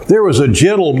There was a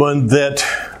gentleman that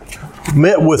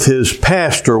met with his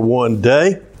pastor one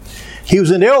day. He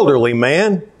was an elderly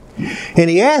man, and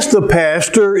he asked the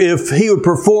pastor if he would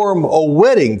perform a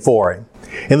wedding for him.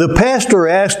 And the pastor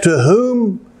asked to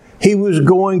whom he was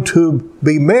going to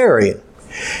be married.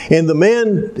 And the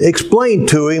man explained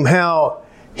to him how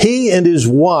he and his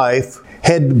wife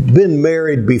had been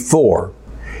married before.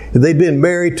 They'd been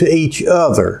married to each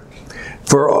other.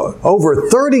 For over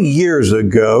 30 years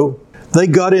ago, they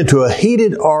got into a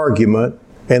heated argument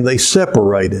and they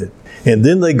separated. And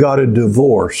then they got a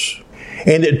divorce.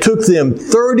 And it took them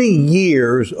 30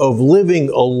 years of living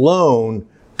alone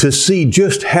to see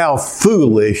just how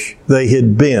foolish they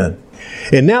had been.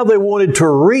 And now they wanted to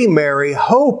remarry,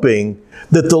 hoping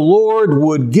that the Lord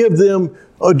would give them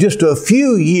just a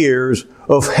few years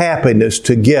of happiness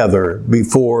together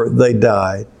before they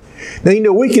died.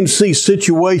 Now, we can see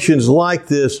situations like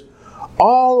this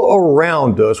all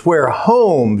around us where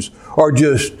homes are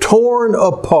just torn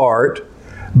apart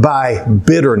by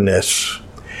bitterness.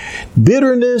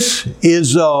 Bitterness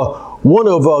is one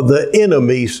of the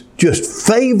enemy's just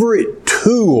favorite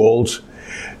tools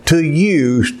to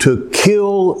use to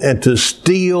kill and to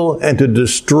steal and to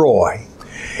destroy,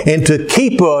 and to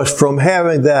keep us from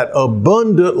having that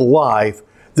abundant life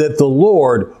that the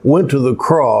Lord went to the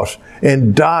cross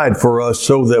and died for us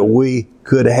so that we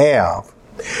could have.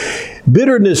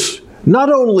 Bitterness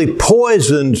not only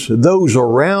poisons those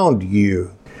around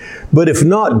you, but if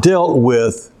not dealt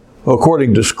with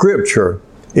according to Scripture,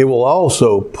 it will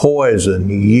also poison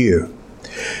you.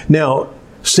 Now,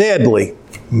 sadly,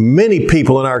 many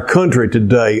people in our country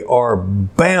today are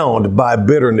bound by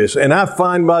bitterness. And I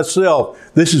find myself,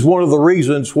 this is one of the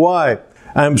reasons why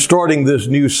I'm starting this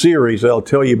new series I'll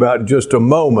tell you about in just a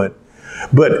moment.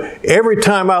 But every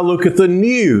time I look at the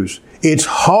news, it's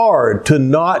hard to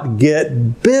not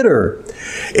get bitter.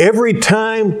 Every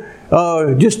time,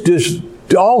 just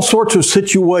all sorts of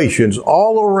situations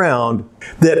all around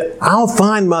that I'll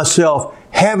find myself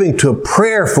having to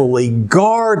prayerfully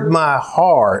guard my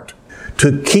heart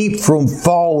to keep from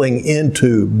falling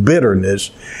into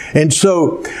bitterness. And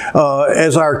so,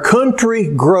 as our country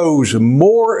grows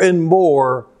more and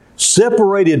more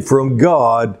separated from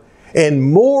God and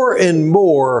more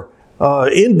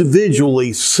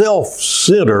individually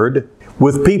self-centered,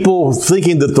 with people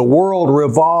thinking that the world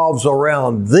revolves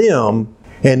around them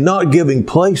and not giving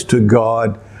place to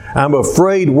God, I'm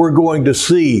afraid we're going to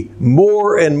see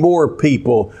more and more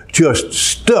people just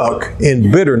stuck in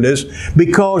bitterness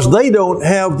because they don't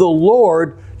have the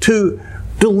Lord to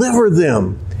deliver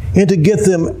them and to get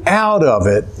them out of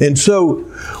it. And so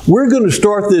we're going to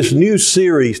start this new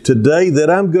series today that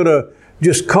I'm going to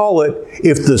just call it,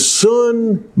 If the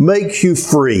Son Makes You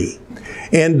Free.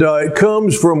 And it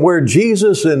comes from where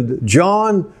Jesus in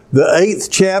John, the 8th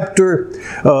chapter,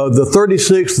 the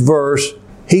 36th verse,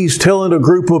 He's telling a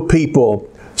group of people,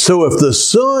 so if the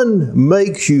Son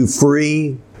makes you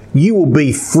free, you will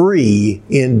be free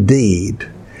indeed.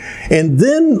 And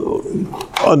then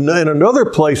in another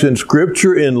place in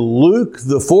Scripture, in Luke,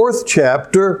 the 4th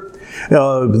chapter,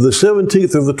 the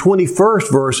 17th or the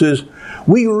 21st verses,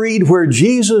 we read where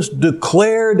Jesus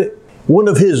declared one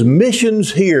of His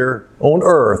missions here on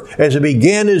earth as He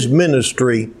began His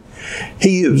ministry.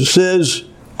 He says,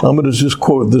 I'm going to just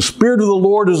quote, "The Spirit of the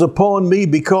Lord is upon me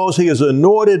because He has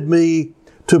anointed me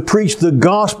to preach the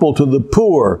gospel to the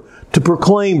poor, to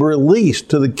proclaim release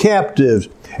to the captives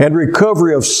and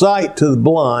recovery of sight to the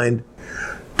blind,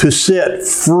 to set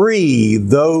free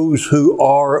those who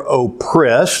are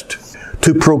oppressed,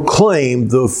 to proclaim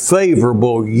the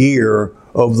favorable year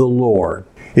of the Lord."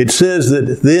 It says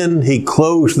that then He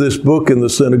closed this book in the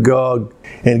synagogue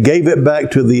and gave it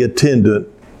back to the attendant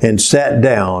and sat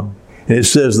down. And it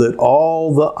says that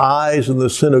all the eyes in the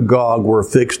synagogue were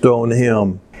fixed on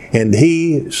Him. And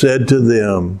He said to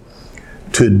them,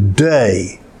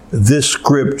 "Today this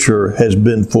Scripture has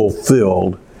been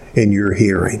fulfilled in your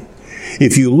hearing."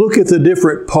 If you look at the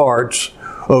different parts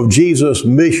of Jesus'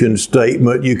 mission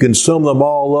statement, you can sum them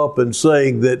all up in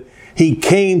saying that He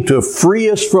came to free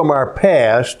us from our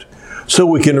past so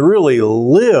we can really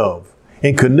live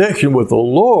in connection with the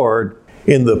Lord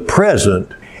in the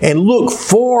present and look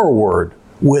forward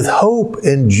with hope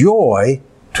and joy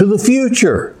to the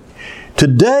future.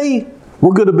 Today,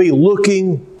 we're going to be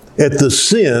looking at the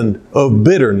sin of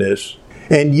bitterness.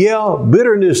 And yeah,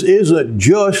 bitterness isn't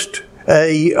just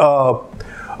an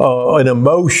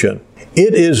emotion.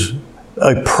 It is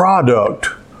a product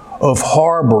of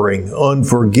harboring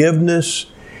unforgiveness.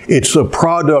 It's a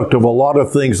product of a lot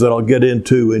of things that I'll get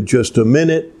into in just a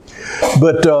minute.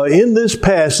 But in this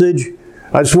passage,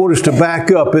 I just want us to back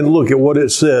up and look at what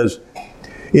it says.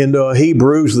 in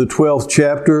Hebrews, the 12th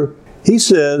chapter. He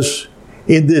says,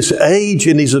 in this age,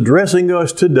 and he's addressing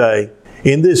us today,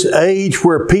 in this age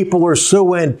where people are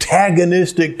so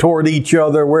antagonistic toward each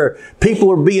other, where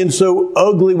people are being so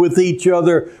ugly with each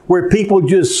other, where people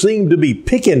just seem to be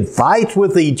picking fights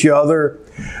with each other,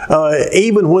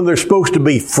 even when they're supposed to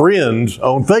be friends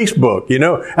on Facebook,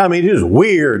 I mean, it's just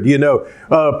weird,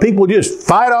 people just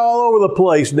fight all over the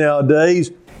place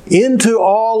nowadays. Into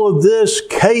all of this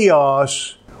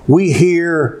chaos, we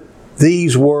hear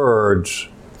these words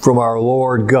from our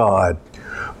Lord God.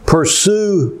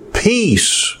 Pursue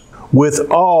peace with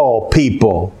all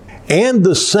people and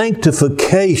the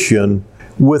sanctification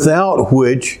without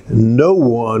which no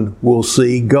one will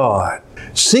see God.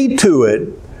 See to it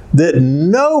that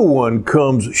no one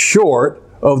comes short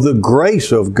of the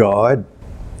grace of God,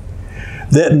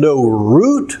 that no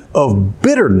root of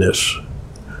bitterness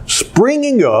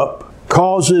springing up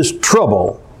causes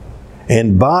trouble,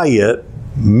 and by it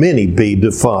many be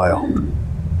defiled.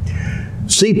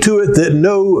 See to it that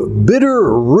no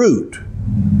bitter root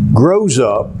grows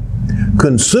up,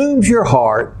 consumes your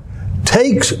heart,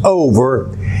 takes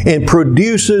over, and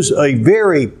produces a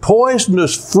very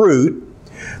poisonous fruit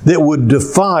that would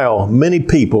defile many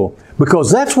people, because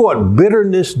that's what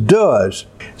bitterness does.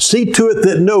 See to it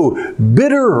that no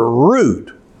bitter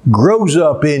root grows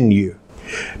up in you.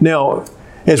 Now,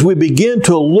 as we begin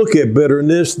to look at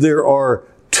bitterness, there are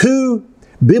two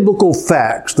biblical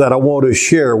facts that I want to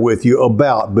share with you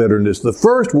about bitterness. The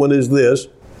first one is this: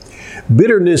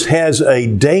 bitterness has a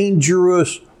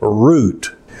dangerous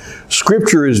root.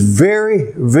 Scripture is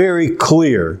very, very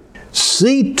clear.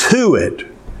 See to it.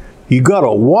 You got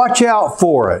to watch out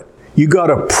for it. You got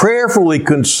to prayerfully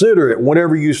consider it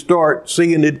whenever you start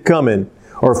seeing it coming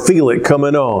or feel it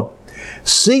coming on.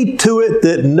 See to it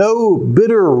that no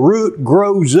bitter root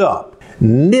grows up.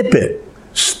 Nip it.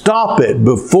 Stop it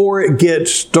before it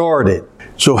gets started.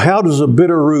 So how does a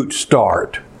bitter root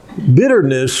start?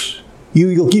 Bitterness,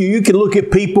 you can look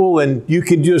at people and you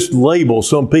can just label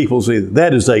some people and say,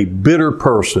 that is a bitter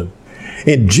person.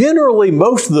 And generally,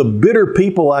 most of the bitter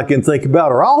people I can think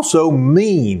about are also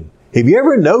mean. Have you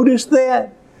ever noticed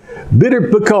that? Bitter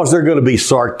because they're going to be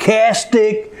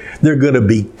sarcastic, they're going to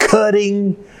be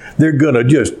cutting, they're going to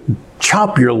just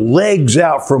chop your legs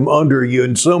out from under you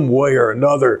in some way or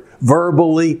another,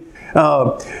 verbally.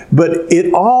 But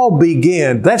it all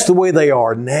began, that's the way they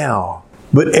are now.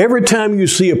 But every time you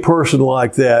see a person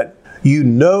like that, you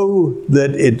know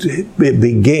that it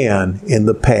began in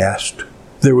the past.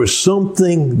 There was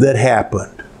something that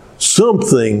happened,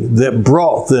 something that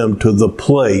brought them to the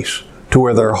place to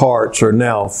where their hearts are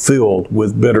now filled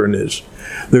with bitterness.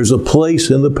 There's a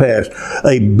place in the past.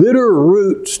 A bitter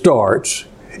root starts.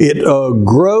 It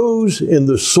grows in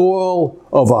the soil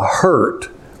of a hurt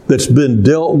that's been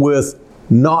dealt with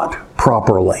not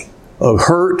properly. A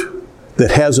hurt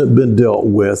that hasn't been dealt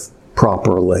with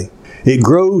properly. It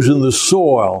grows in the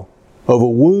soil of a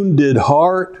wounded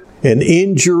heart, an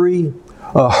injury,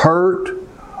 a hurt,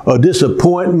 a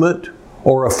disappointment,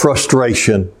 or a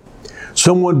frustration.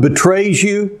 Someone betrays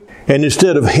you, and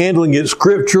instead of handling it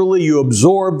scripturally, you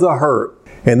absorb the hurt.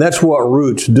 And that's what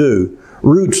roots do.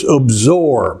 Roots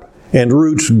absorb, and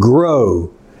roots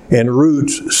grow, and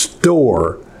roots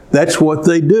store. That's what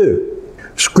they do.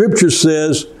 Scripture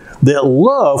says that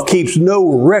love keeps no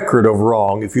record of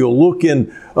wrong. If you'll look in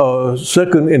 1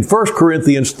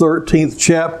 Corinthians 13th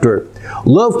chapter,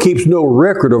 love keeps no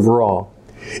record of wrong.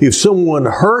 If someone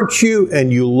hurts you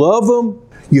and you love them,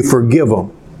 you forgive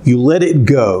them. You let it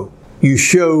go. You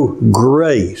show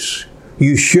grace.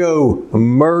 You show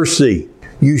mercy.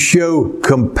 You show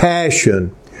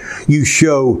compassion. You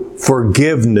show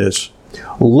forgiveness.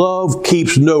 Love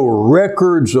keeps no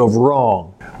records of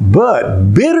wrong.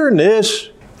 But bitterness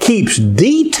keeps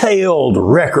detailed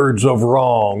records of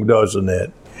wrong, doesn't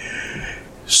it?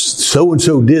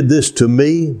 So-and-so did this to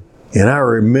me, and I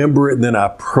remember it, and then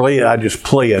I just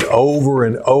play it over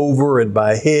and over in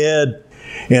my head,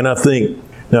 and I think,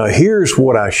 now here's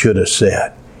what I should have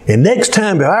said. And next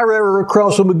time, if I ever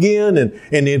cross them again, and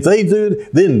if they do,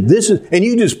 then this is, and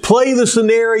you just play the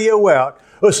scenario out,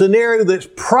 a scenario that's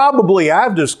probably,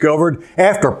 I've discovered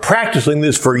after practicing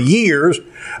this for years,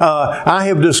 I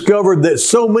have discovered that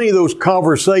so many of those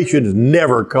conversations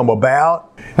never come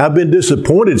about. I've been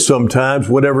disappointed sometimes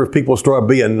whenever people start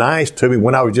being nice to me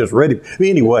when I was just ready.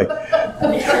 Anyway,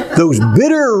 those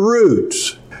bitter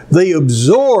roots, they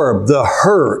absorb the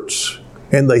hurts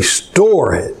and they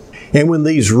store it. And when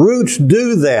these roots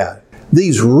do that,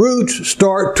 these roots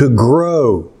start to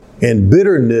grow, and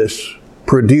bitterness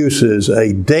produces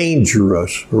a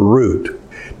dangerous root.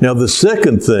 Now, the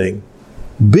second thing,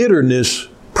 bitterness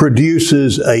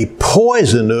produces a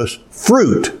poisonous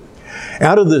fruit.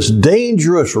 Out of this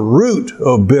dangerous root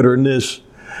of bitterness,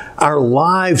 our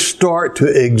lives start to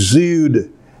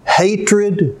exude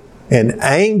hatred and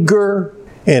anger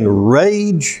and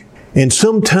rage, and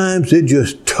sometimes it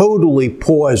just totally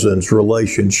poisons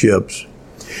relationships.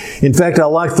 In fact, I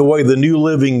like the way the New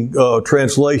Living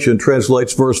Translation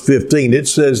translates verse 15. It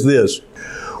says this,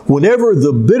 "Whenever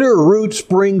the bitter root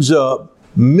springs up,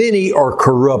 many are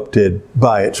corrupted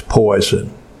by its poison."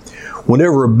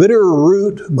 Whenever a bitter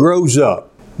root grows up,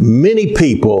 many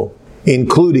people,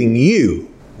 including you,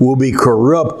 will be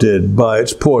corrupted by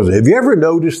its poison. Have you ever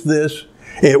noticed this?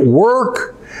 At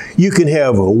work, you can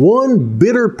have one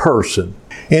bitter person,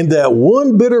 and that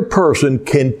one bitter person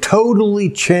can totally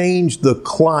change the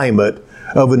climate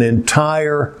of an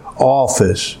entire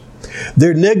office.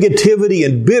 Their negativity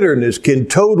and bitterness can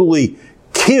totally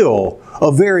kill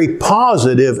a very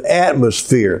positive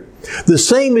atmosphere. The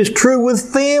same is true with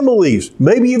families.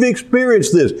 Maybe you've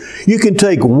experienced this. You can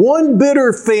take one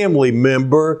bitter family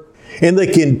member and they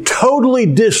can totally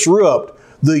disrupt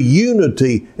the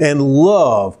unity and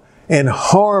love and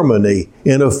harmony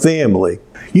in a family.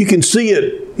 You can see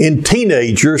it in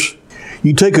teenagers.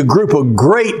 You take a group of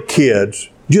great kids,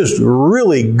 just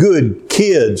really good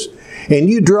kids, and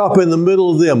you drop in the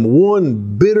middle of them one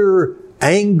bitter,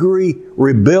 angry,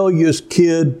 rebellious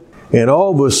kid, and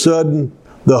all of a sudden,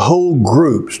 the whole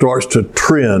group starts to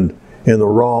trend in the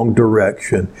wrong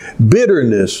direction.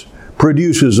 Bitterness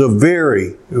produces a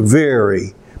very,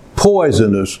 very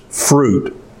poisonous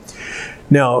fruit.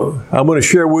 Now, I'm going to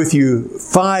share with you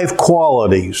 5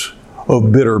 qualities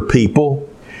of bitter people.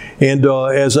 And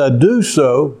as I do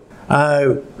so,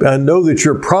 I know that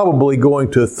you're probably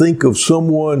going to think of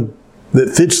someone that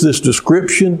fits this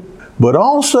description, but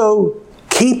also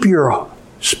keep your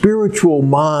spiritual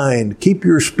mind, keep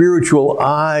your spiritual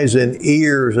eyes and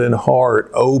ears and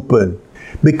heart open,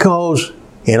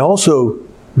 and also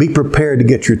be prepared to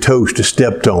get your toes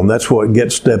stepped on. That's what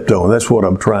gets stepped on. That's what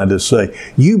I'm trying to say.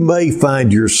 You may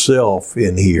find yourself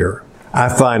in here. I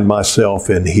find myself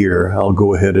in here. I'll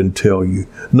go ahead and tell you.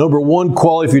 Number 1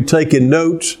 quality, if you're taking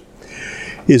notes,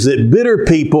 is that bitter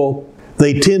people,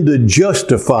 they tend to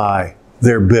justify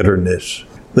their bitterness.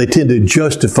 They tend to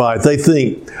justify it. They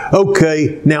think,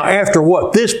 okay, now after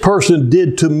what this person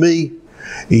did to me,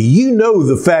 you know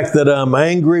the fact that I'm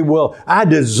angry. Well, I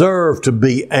deserve to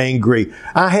be angry.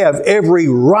 I have every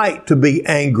right to be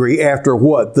angry after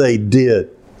what they did.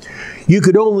 You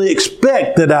could only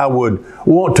expect that I would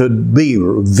want to be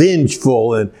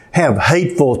vengeful and have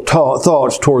hateful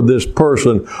thoughts toward this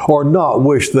person or not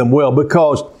wish them well,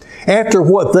 because after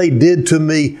what they did to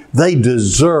me, they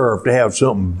deserve to have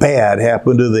something bad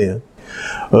happen to them.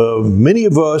 Many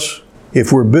of us,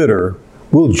 if we're bitter,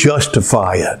 will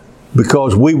justify it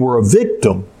because we were a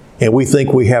victim and we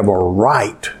think we have a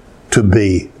right to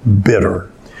be bitter.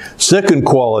 Second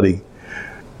quality,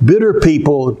 bitter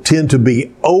people tend to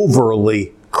be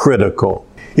overly critical.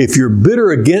 If you're bitter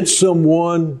against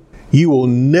someone, you will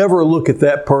never look at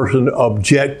that person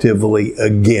objectively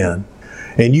again.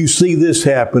 And you see this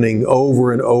happening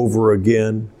over and over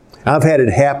again. I've had it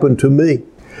happen to me.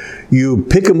 You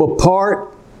pick them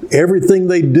apart, everything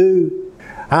they do.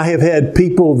 I have had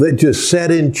people that just sat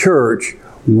in church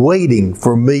waiting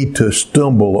for me to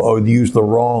stumble or use the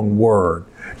wrong word.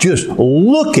 Just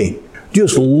looking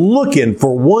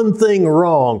for one thing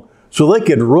wrong so they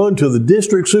could run to the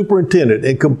district superintendent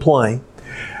and complain.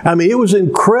 I mean, it was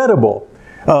incredible.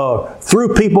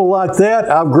 Through people like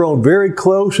that, I've grown very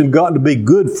close and gotten to be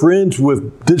good friends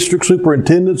with district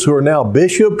superintendents who are now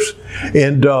bishops.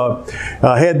 And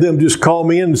I had them just call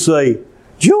me in and say,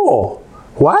 "Joel,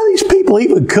 why do these people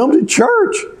even come to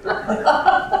church?"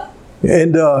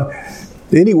 And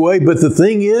anyway, but the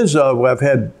thing is, I've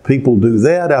had people do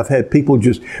that. I've had people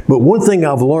but one thing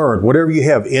I've learned, whenever you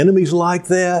have enemies like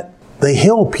that, they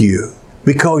help you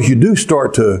because you do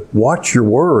start to watch your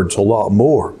words a lot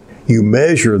more. You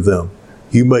measure them.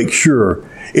 You make sure.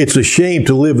 It's a shame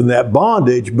to live in that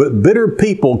bondage, but bitter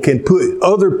people can put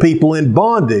other people in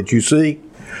bondage, you see.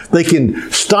 They can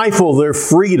stifle their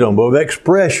freedom of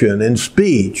expression and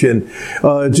speech, and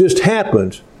it just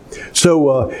happens.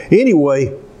 So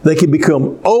anyway, they can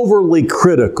become overly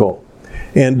critical.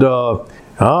 And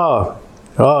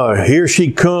here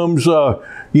she comes,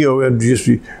 just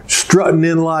strutting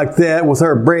in like that with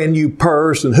her brand new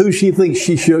purse, and who she thinks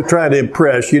she should try to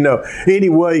impress,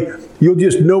 Anyway, you'll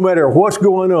just, no matter what's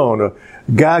going on, a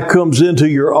guy comes into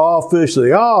your office,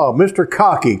 say, "Oh, Mr.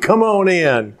 Cocky, come on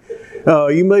in."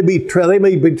 They may be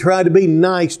trying to be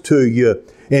nice to you,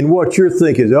 And what you're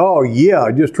thinking is, oh yeah,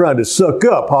 just trying to suck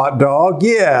up, hot dog,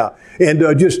 yeah. And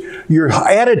just your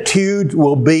attitude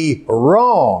will be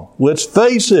wrong. Let's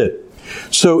face it.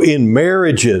 So in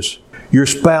marriages, your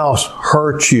spouse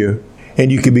hurts you and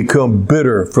you can become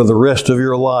bitter for the rest of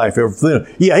your life.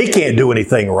 Yeah, he can't do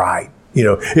anything right.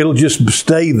 It'll just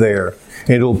stay there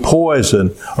and it'll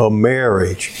poison a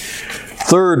marriage.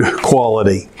 Third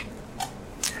quality,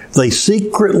 they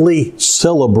secretly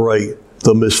celebrate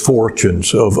the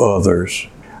misfortunes of others.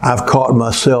 I've caught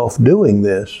myself doing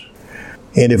this.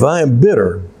 And if I am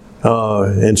bitter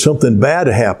and something bad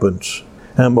happens,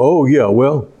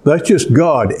 that's just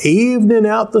God evening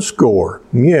out the score.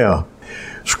 Yeah.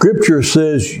 Scripture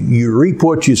says you reap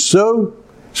what you sow,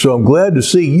 so I'm glad to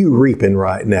see you reaping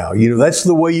right now. That's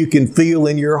the way you can feel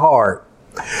in your heart.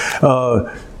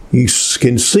 You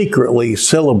can secretly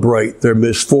celebrate their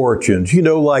misfortunes.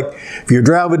 Like if you're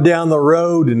driving down the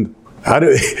road and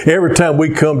every time we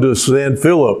come to San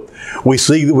Philip, we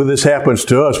see that when this happens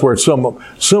to us, where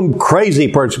some crazy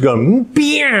person going,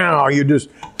 "Meow," you're just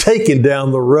taken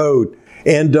down the road,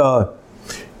 and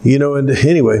and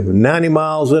anyway, 90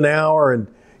 miles an hour, and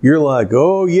you're like,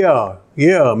 oh yeah,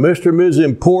 Mr. and Ms.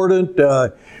 Important,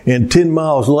 and 10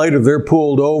 miles later they're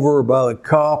pulled over by the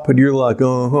cop, and you're like,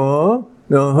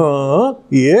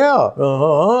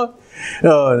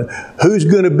 who's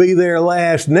going to be there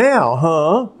last now,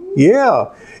 huh?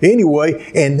 Yeah.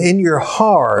 Anyway, and in your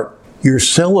heart, you're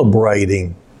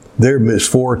celebrating their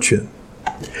misfortune.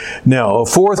 Now, a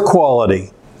fourth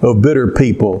quality of bitter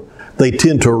people, they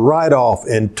tend to write off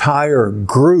entire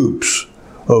groups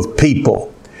of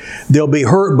people. They'll be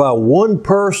hurt by one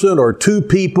person or two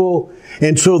people,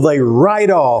 and so they write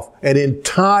off an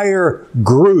entire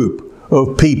group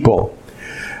of people.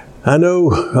 I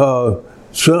know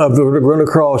I've run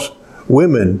across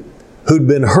women who'd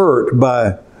been hurt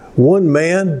by one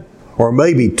man or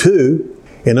maybe two,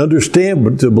 and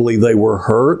understandably they were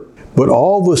hurt, but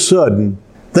all of a sudden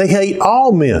they hate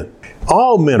all men.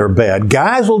 All men are bad.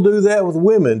 Guys will do that with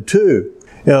women too.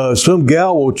 Some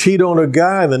gal will cheat on a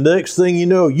guy, and the next thing you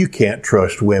know, you can't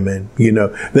trust women.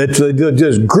 They'll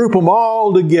just group them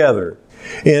all together.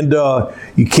 And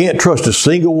you can't trust a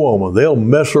single woman. They'll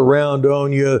mess around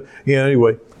on you.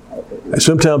 Anyway,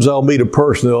 sometimes I'll meet a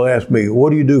person, they'll ask me, what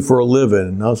do you do for a living?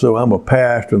 And I'll say, I'm a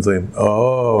pastor, and think,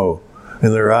 oh,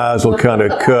 and their eyes will kind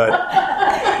of cut.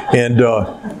 And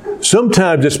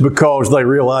sometimes it's because they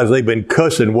realize they've been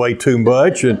cussing way too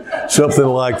much and something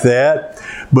like that.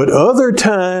 But other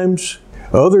times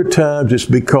it's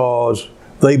because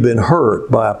they've been hurt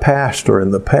by a pastor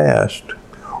in the past.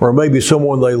 Or maybe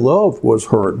someone they loved was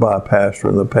hurt by a pastor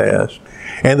in the past.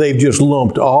 And they've just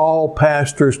lumped all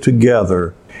pastors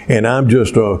together. And I'm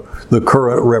just the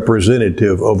current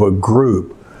representative of a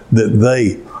group that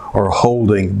they are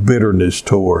holding bitterness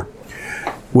toward.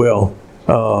 Well,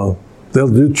 they'll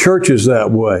do churches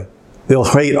that way. They'll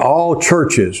hate all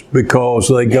churches because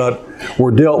they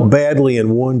were dealt badly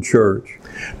in one church.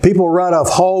 People write off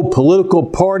whole political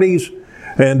parties,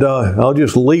 and I'll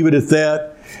just leave it at that.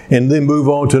 And then move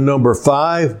on to number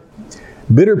 5.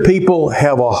 Bitter people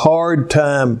have a hard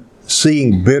time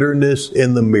seeing bitterness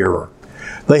in the mirror.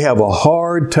 They have a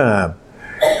hard time.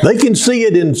 They can see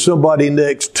it in somebody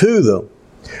next to them.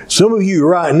 Some of you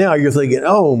right now, you're thinking,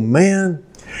 oh man,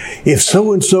 if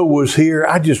so-and-so was here,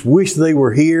 I just wish they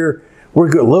were here. We're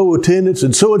got low attendance,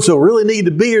 and so-and-so really need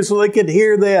to be here so they can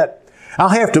hear that. I'll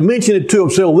have to mention it to them,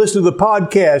 so listen to the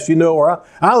podcast, or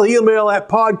I'll email that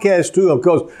podcast to them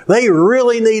because they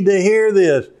really need to hear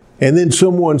this. And then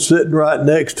someone sitting right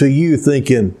next to you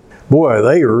thinking, boy,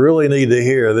 they really need to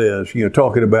hear this,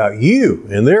 talking about you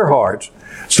in their hearts.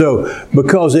 So,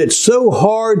 because it's so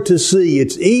hard to see,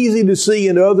 it's easy to see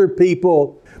in other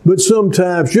people, but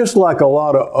sometimes, just like a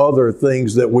lot of other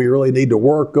things that we really need to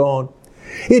work on,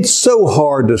 it's so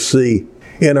hard to see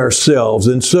in ourselves.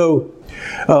 And so,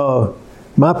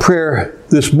 my prayer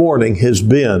this morning has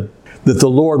been that the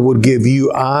Lord would give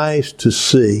you eyes to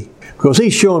see, because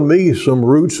He's shown me some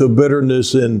roots of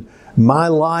bitterness in my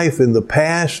life in the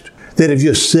past that have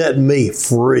just set me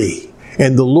free.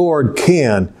 And the Lord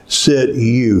can set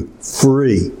you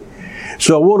free.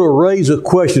 So I want to raise a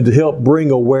question to help bring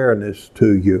awareness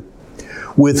to you.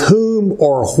 With whom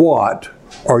or what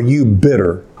are you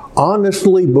bitter?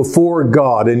 Honestly, before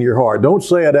God in your heart. Don't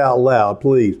say it out loud,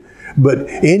 please. But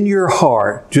in your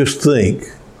heart, just think,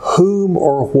 whom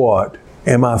or what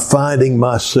am I finding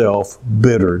myself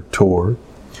bitter toward?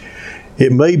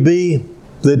 It may be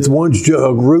that one's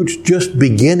root's just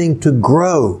beginning to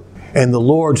grow, and the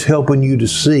Lord's helping you to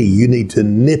see you need to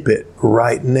nip it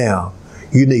right now.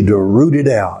 You need to root it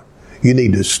out. You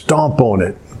need to stomp on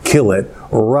it, kill it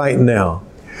right now.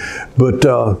 But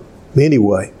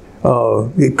anyway,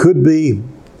 it could be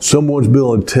someone's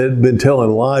been telling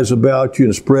lies about you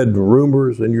and spreading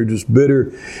rumors and you're just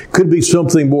bitter. It could be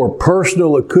something more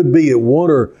personal. It could be one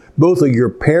or both of your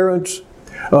parents.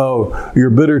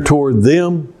 You're bitter toward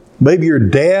them. Maybe your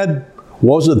dad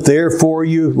wasn't there for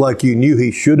you like you knew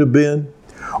he should have been.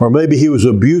 Or maybe he was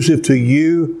abusive to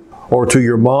you or to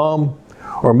your mom.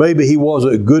 Or maybe he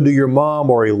wasn't good to your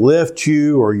mom, or he left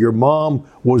you, or your mom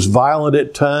was violent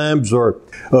at times, or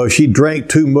she drank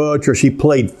too much, or she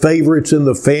played favorites in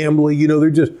the family. You know,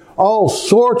 there's just all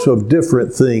sorts of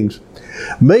different things.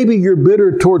 Maybe you're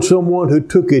bitter toward someone who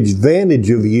took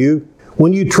advantage of you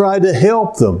when you tried to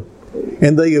help them,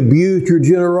 and they abused your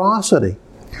generosity.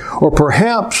 Or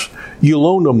perhaps you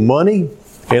loaned them money,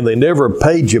 and they never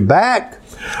paid you back.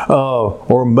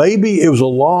 Or maybe it was a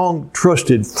long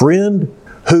trusted friend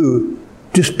who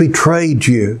just betrayed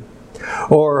you.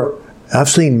 Or I've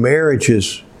seen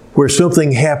marriages where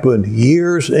something happened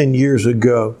years and years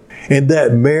ago, and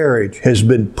that marriage has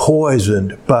been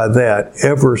poisoned by that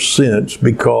ever since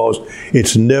because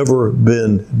it's never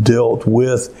been dealt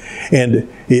with.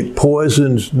 And it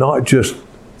poisons not just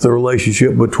the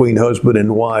relationship between husband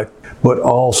and wife, but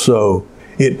also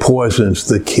it poisons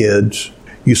the kids.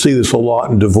 You see this a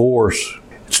lot in divorce.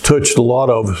 It's touched a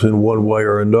lot of us in one way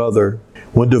or another.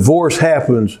 When divorce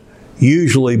happens,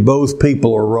 usually both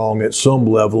people are wrong at some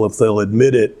level if they'll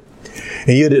admit it.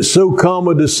 And yet it's so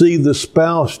common to see the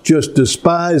spouse just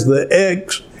despise the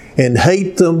ex and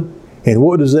hate them. And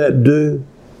what does that do?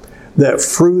 That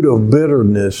fruit of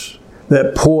bitterness,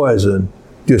 that poison,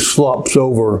 just slops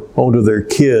over onto their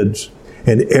kids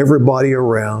and everybody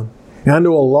around. And I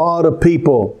know a lot of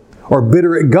people are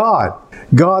bitter at God.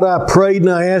 God, I prayed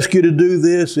and I asked you to do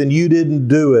this and you didn't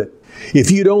do it.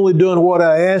 If you'd only done what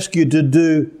I asked you to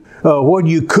do, what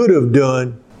you could have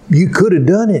done, you could have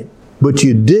done it, but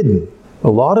you didn't. A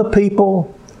lot of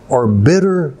people are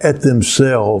bitter at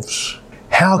themselves.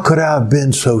 How could I have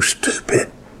been so stupid?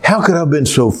 How could I have been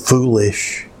so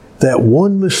foolish? That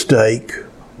one mistake,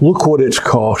 look what it's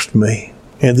cost me.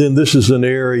 And then this is an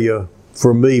area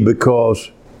for me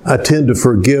because I tend to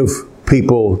forgive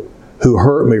people who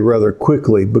hurt me rather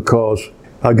quickly because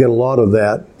I get a lot of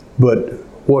that. But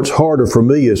what's harder for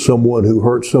me is someone who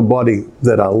hurts somebody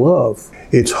that I love.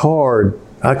 It's hard.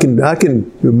 I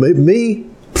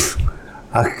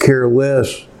care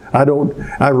less.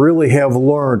 I really have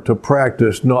learned to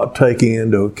practice not taking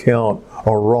into account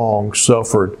a wrong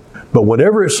suffered. But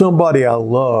whenever it's somebody I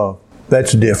love,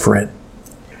 that's different.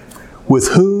 With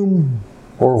whom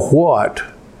or what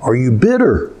are you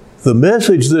bitter? The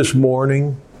message this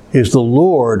morning is the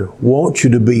Lord wants you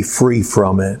to be free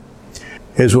from it.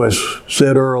 As was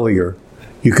said earlier,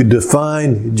 you could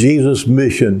define Jesus'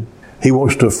 mission. He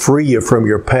wants to free you from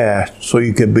your past so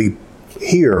you can be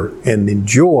here and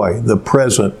enjoy the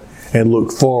present and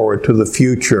look forward to the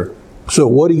future. So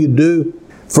what do?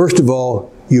 First of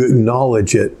all, you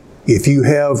acknowledge it. If you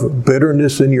have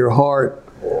bitterness in your heart,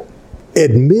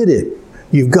 admit it.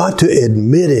 You've got to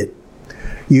admit it.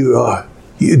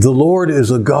 The Lord is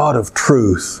a God of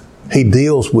truth. He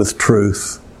deals with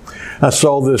truth. I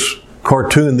saw this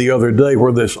cartoon the other day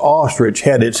where this ostrich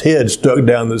had its head stuck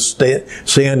down the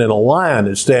sand and a lion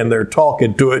is standing there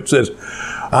talking to it. It says,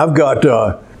 I've got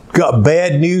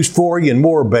bad news for you and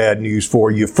more bad news for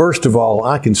you. First of all,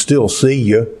 I can still see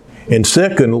you. And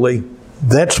secondly,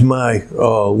 that's my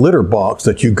litter box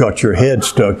that you got your head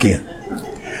stuck in.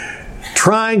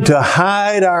 Trying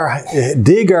to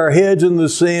dig our heads in the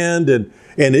sand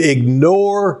and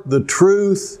ignore the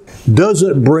truth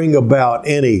doesn't bring about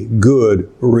any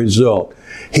good result.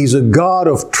 He's a God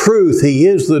of truth. He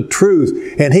is the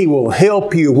truth, and He will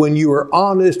help you when you are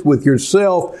honest with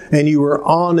yourself and you are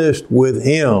honest with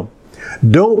Him.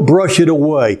 Don't brush it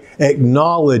away.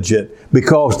 Acknowledge it,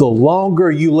 because the longer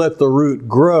you let the root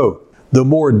grow, the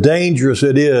more dangerous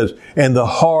it is and the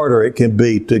harder it can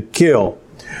be to kill.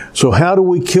 So how do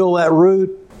we kill that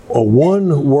root? A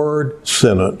one-word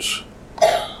sentence.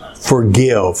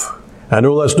 Forgive. I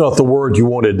know that's not the word you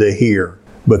wanted to hear,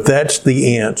 but that's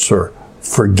the answer.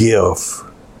 Forgive.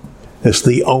 It's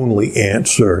the only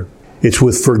answer. It's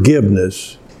with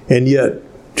forgiveness. And yet,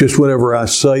 just whenever I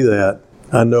say that,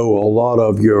 I know a lot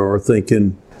of you are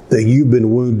thinking that you've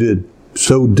been wounded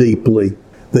so deeply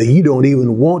that you don't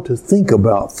even want to think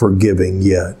about forgiving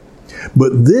yet.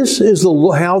 But this is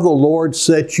how the Lord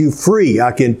sets you free.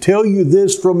 I can tell you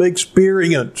this from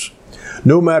experience.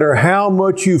 No matter how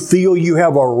much you feel you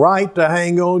have a right to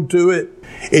hang on to it,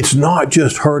 it's not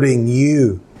just hurting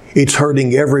you. It's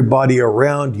hurting everybody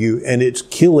around you, and it's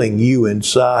killing you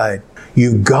inside.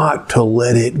 You've got to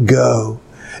let it go.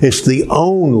 It's the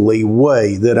only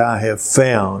way that I have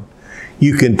found.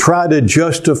 You can try to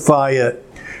justify it.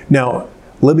 Now,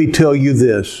 let me tell you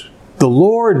this. The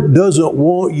Lord doesn't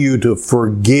want you to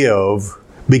forgive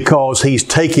because He's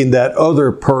taking that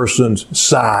other person's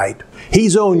side.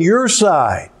 He's on your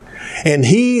side. And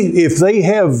if they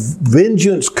have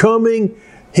vengeance coming,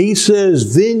 He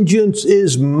says, vengeance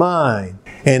is mine,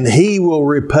 and He will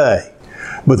repay.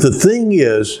 But the thing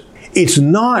is, it's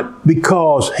not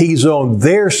because He's on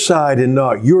their side and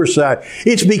not your side.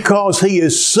 It's because He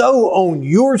is so on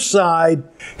your side,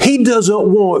 He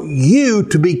doesn't want you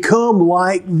to become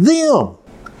like them.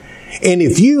 And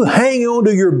if you hang on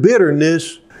to your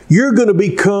bitterness, you're going to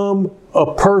become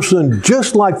a person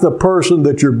just like the person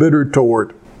that you're bitter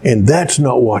toward. And that's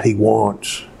not what He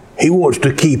wants. He wants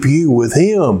to keep you with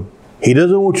Him. He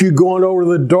doesn't want you going over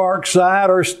to the dark side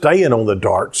or staying on the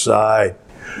dark side.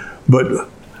 But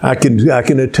I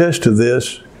can attest to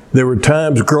this. There were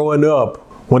times growing up,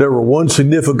 whenever one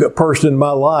significant person in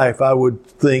my life, I would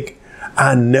think,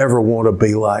 I never want to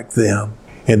be like them.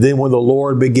 And then when the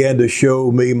Lord began to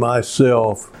show me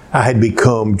myself, I had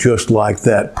become just like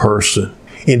that person.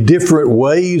 In different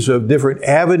ways, of different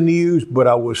avenues, but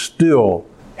I was still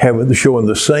showing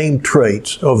the same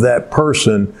traits of that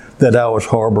person that I was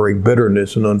harboring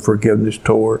bitterness and unforgiveness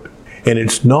toward. And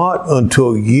it's not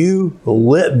until you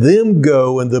let them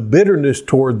go and the bitterness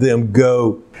toward them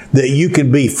go that you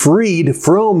can be freed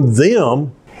from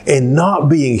them and not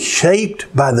being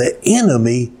shaped by the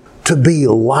enemy to be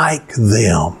like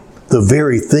them. The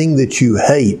very thing that you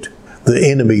hate, the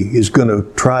enemy is going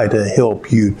to try to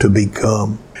help you to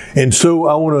become. And so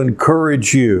I want to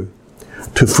encourage you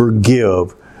to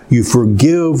forgive. You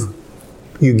forgive,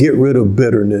 you get rid of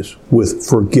bitterness with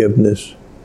forgiveness.